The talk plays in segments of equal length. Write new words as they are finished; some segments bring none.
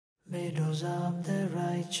Meadows of the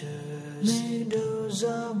righteous, meadows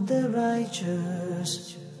of the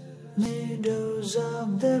righteous, meadows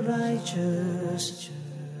of the righteous,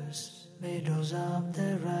 meadows of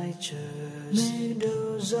the righteous,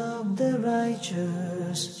 meadows of the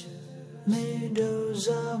righteous, meadows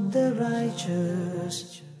of the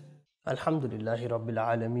righteous. Alhamdulillahi Rabbil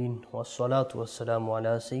Alameen, wassalatu wassalamu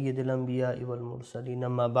ala Sayyidil Anbiya'i wal Mursaleen,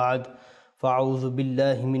 amma ba'd. فأعوذ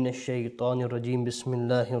بالله من الشيطان الرجيم بسم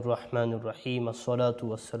الله الرحمن الرحيم الصلاة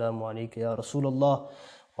والسلام عليك يا رسول الله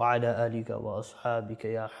وعلى آلك وأصحابك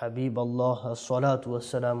يا حبيب الله الصلاة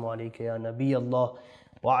والسلام عليك يا نبي الله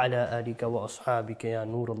وعلى آلك وأصحابك يا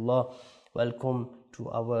نور الله. Welcome to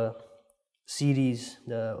our series,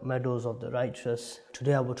 The Meadows of the Righteous.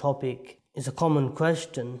 Today our topic is a common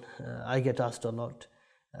question I get asked a lot,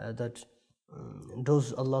 that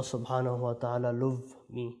does Allah subhanahu wa ta'ala love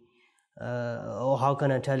me? Or how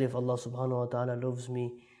can I tell if Allah subhanahu wa ta'ala loves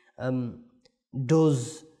me?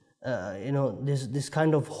 Does this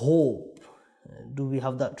kind of hope, do we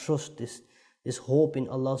have that trust, this hope in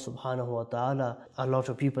Allah subhanahu wa ta'ala? A lot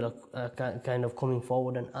of people are kind of coming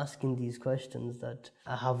forward and asking these questions, that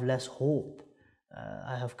I have less hope,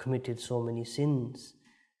 I have committed so many sins,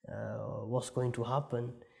 what's going to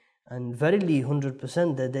happen? And verily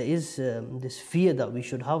 100% that there is this fear that we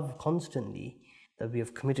should have constantly, that we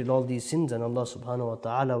have committed all these sins and Allah subhanahu wa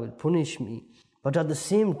ta'ala will punish me. But at the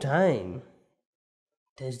same time,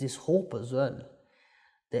 there's this hope as well.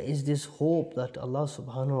 There is this hope that Allah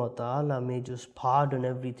subhanahu wa ta'ala may just pardon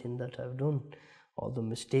everything that I've done, all the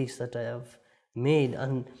mistakes that I have made.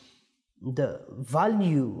 And the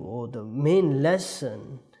value or the main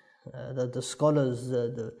lesson that the scholars,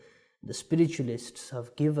 the spiritualists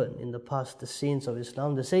have given in the past, the saints of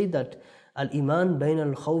Islam, they say that Al-Iman bayn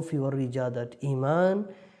al-khawfi wal-rija, that Iman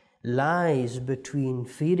lies between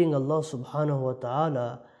fearing Allah subhanahu wa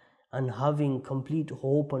ta'ala and having complete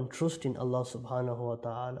hope and trust in Allah subhanahu wa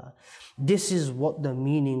ta'ala. This is what the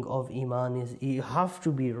meaning of Iman is. You have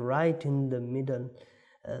to be right in the middle.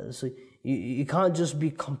 So you can't just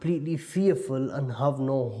be completely fearful and have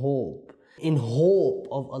no hope. In hope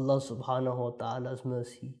of Allah subhanahu wa ta'ala's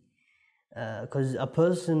mercy. Because a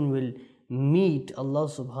person will meet Allah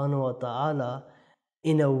subhanahu wa ta'ala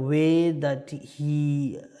in a way that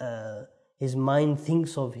his mind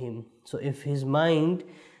thinks of him. So if his mind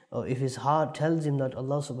or if his heart tells him that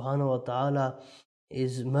Allah subhanahu wa ta'ala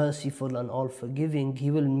is merciful and all forgiving,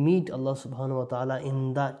 he will meet Allah subhanahu wa ta'ala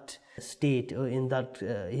in that state, or in that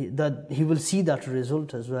he will see that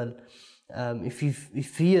result as well. If he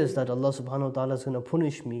fears that Allah subhanahu wa ta'ala is going to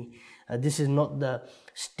punish me, this is not the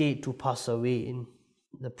state to pass away in.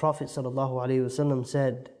 The Prophet sallallahu alaihi wasallam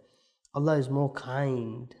said, Allah is more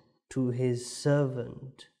kind to his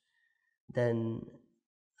servant than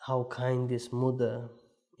how kind this mother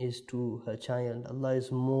is to her child. Allah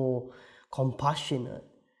is more compassionate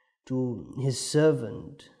to his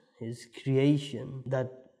servant, his creation,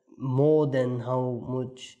 that more than how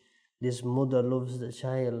much this mother loves the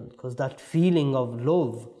child. Because that feeling of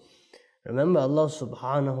love, remember, Allah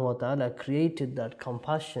subhanahu wa ta'ala created that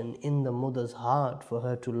compassion in the mother's heart for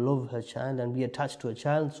her to love her child and be attached to a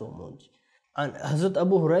child so much. And Hazrat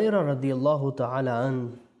Abu Hurairah radiallahu ta'ala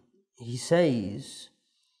an, he says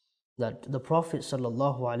that the Prophet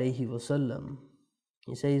sallallahu alayhi wasallam,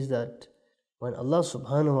 he says that when Allah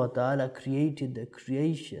subhanahu wa ta'ala created the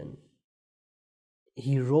creation,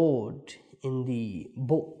 he wrote in the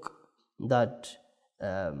book that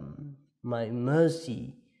my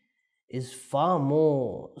mercy is far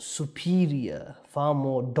more superior, far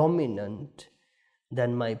more dominant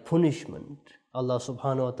than my punishment. Allah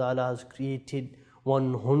subhanahu wa ta'ala has created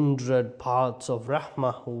 100 parts of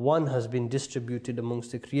rahmah. One has been distributed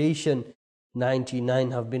amongst the creation.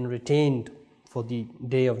 99 have been retained for the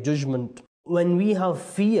day of judgment. When we have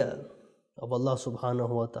fear of Allah subhanahu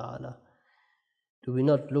wa ta'ala, do we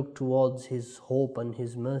not look towards His hope and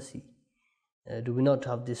His mercy? Do we not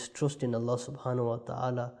have this trust in Allah subhanahu wa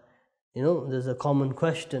ta'ala? There's a common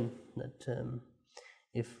question that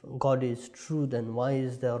if God is true, then why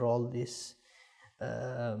is there all this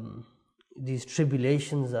these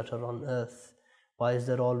tribulations that are on earth? Why is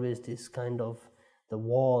there always this kind of the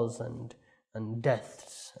wars and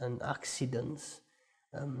deaths and accidents,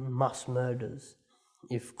 mass murders?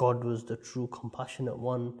 If God was the true compassionate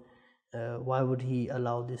one, why would He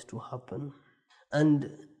allow this to happen?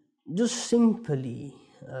 And just simply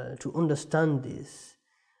to understand this,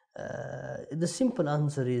 the simple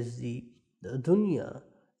answer is the dunya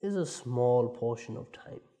is a small portion of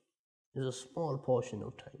time. It's a small portion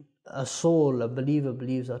of time. A soul, a believer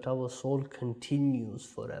believes that our soul continues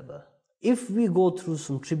forever. If we go through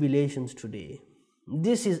some tribulations today,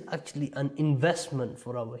 this is actually an investment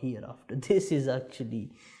for our hereafter. This is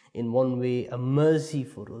actually in one way a mercy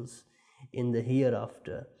for us in the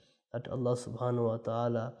hereafter, that Allah subhanahu wa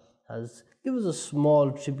ta'ala has given us a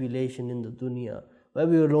small tribulation in the dunya where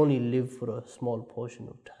we will only live for a small portion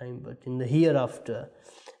of time, but in the hereafter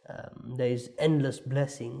there is endless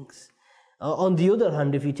blessings. On the other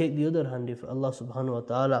hand, if you take the other hand, if Allah subhanahu wa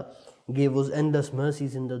ta'ala gave us endless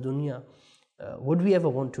mercies in the dunya, would we ever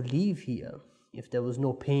want to leave here if there was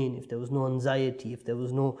no pain, if there was no anxiety, if there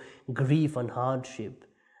was no grief and hardship?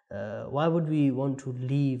 Why would we want to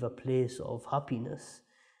leave a place of happiness?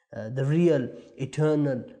 The real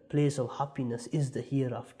eternal place of happiness is the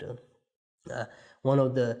hereafter. One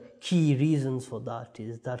of the key reasons for that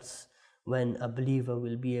is that's when a believer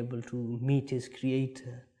will be able to meet his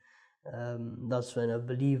Creator. That's when a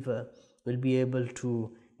believer will be able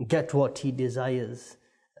to get what he desires.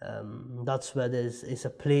 That's where is a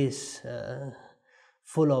place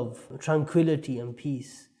full of tranquility and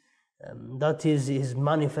peace. That is his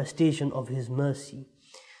manifestation of his mercy.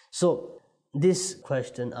 So this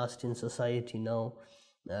question asked in society now,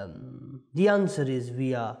 the answer is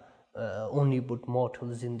we are only but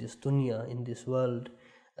mortals in this dunya, in this world.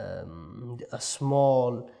 A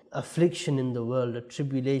small affliction in the world, a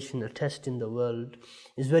tribulation, a test in the world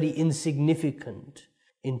is very insignificant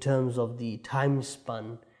in terms of the time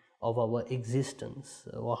span of our existence.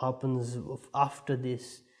 What happens after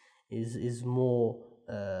this is more,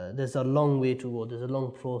 there's a long way to go, there's a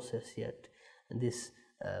long process yet. And this,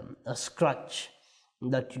 a scratch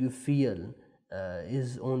that you feel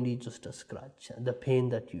is only just a scratch. The pain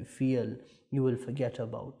that you feel, you will forget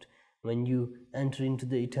about. When you enter into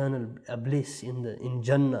the eternal bliss in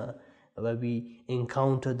Jannah, where we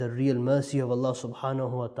encounter the real mercy of Allah subhanahu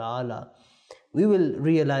wa ta'ala, we will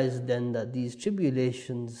realize then that these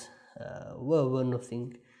tribulations were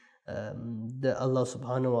nothing. Allah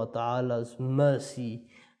subhanahu wa ta'ala's mercy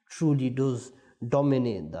truly does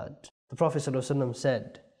dominate that. The Prophet ﷺ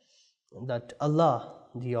said that Allah,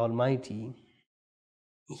 the Almighty,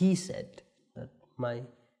 He said that my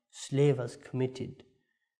slave has committed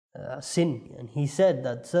a sin, and He said,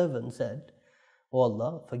 that servant said, "Oh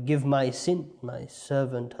Allah, forgive my sin, my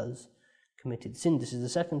servant has committed sin." This is the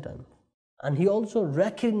second time. And He also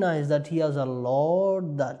recognized that He has a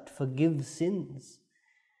Lord that forgives sins.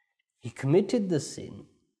 He committed the sin,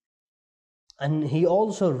 and He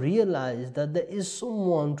also realized that there is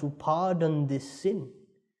someone to pardon this sin.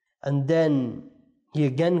 And then He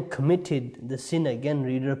again committed the sin again,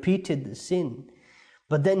 He repeated the sin.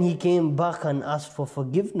 But then He came back and asked for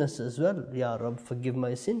forgiveness as well. "Ya Rabb, forgive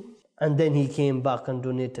my sin." And then He came back and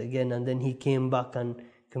done it again. And then He came back and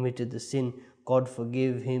committed the sin. God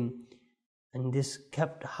forgave him. And this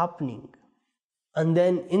kept happening. And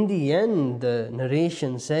then in the end, the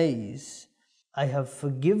narration says, "I have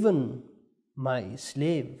forgiven my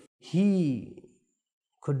slave. He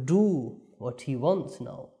could do what he wants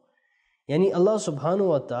now." Yani Allah subhanahu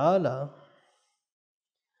wa ta'ala,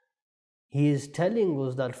 He is telling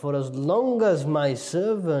us that for as long as my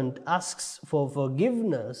servant asks for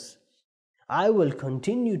forgiveness, I will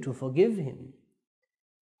continue to forgive him.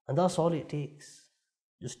 And that's all it takes.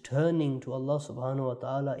 Just turning to Allah subhanahu wa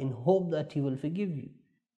ta'ala in hope that He will forgive you.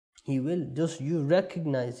 He will. Just you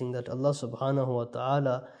recognizing that Allah subhanahu wa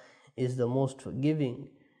ta'ala is the most forgiving.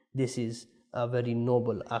 This is a very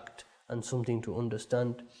noble act and something to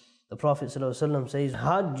understand. The Prophet ﷺ says,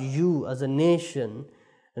 had you as a nation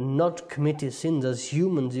not committed sins, as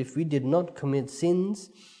humans, if we did not commit sins,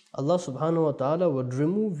 Allah subhanahu wa ta'ala would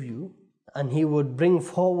remove you, and He would bring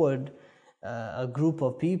forward a group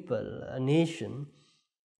of people, a nation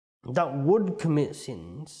that would commit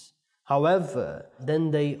sins. However,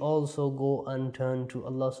 then they also go and turn to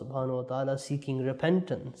Allah subhanahu wa ta'ala seeking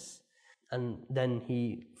repentance, and then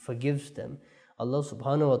He forgives them. Allah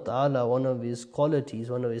subhanahu wa ta'ala, one of His qualities,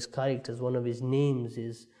 one of His characters, one of His names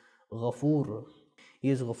is Ghafoor. He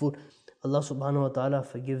is Ghafoor. Allah subhanahu wa ta'ala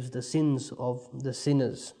forgives the sins of the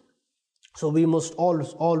sinners. So we must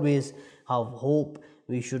always have hope.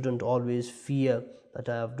 We shouldn't always fear that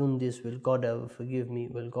I have done this. Will God ever forgive me?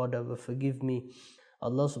 Will God ever forgive me?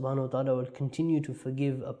 Allah subhanahu wa ta'ala will continue to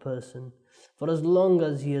forgive a person for as long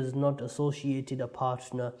as he has not associated a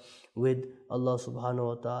partner with Allah subhanahu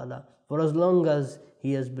wa ta'ala. For as long as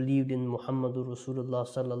he has believed in Muhammadur Rasulullah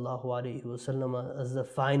sallallahu alayhi wasallam as the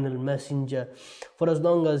final messenger, for as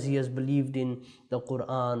long as he has believed in the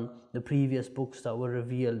Quran, the previous books that were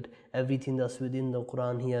revealed, everything that's within the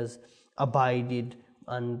Quran, he has abided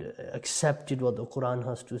and accepted what the Quran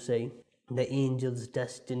has to say, the angel's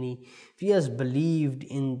destiny. If he has believed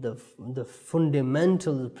in the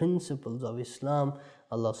fundamental principles of Islam,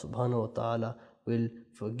 Allah subhanahu wa ta'ala will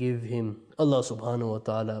forgive him. Allah subhanahu wa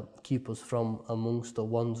ta'ala keep us from amongst the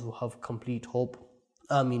ones who have complete hope.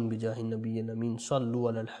 Ameen bijahi nabiyyin ameen. Sallu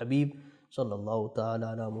ala al-habib sallallahu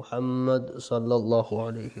ta'ala ala Muhammad sallallahu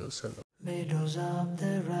alayhi wa sallam. Meadows of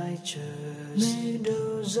the righteous,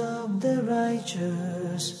 meadows of the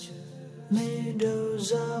righteous,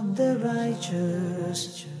 meadows of the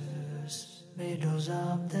righteous, meadows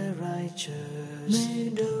of the righteous,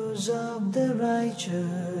 meadows of the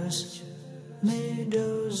righteous,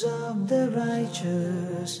 meadows of the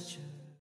righteous.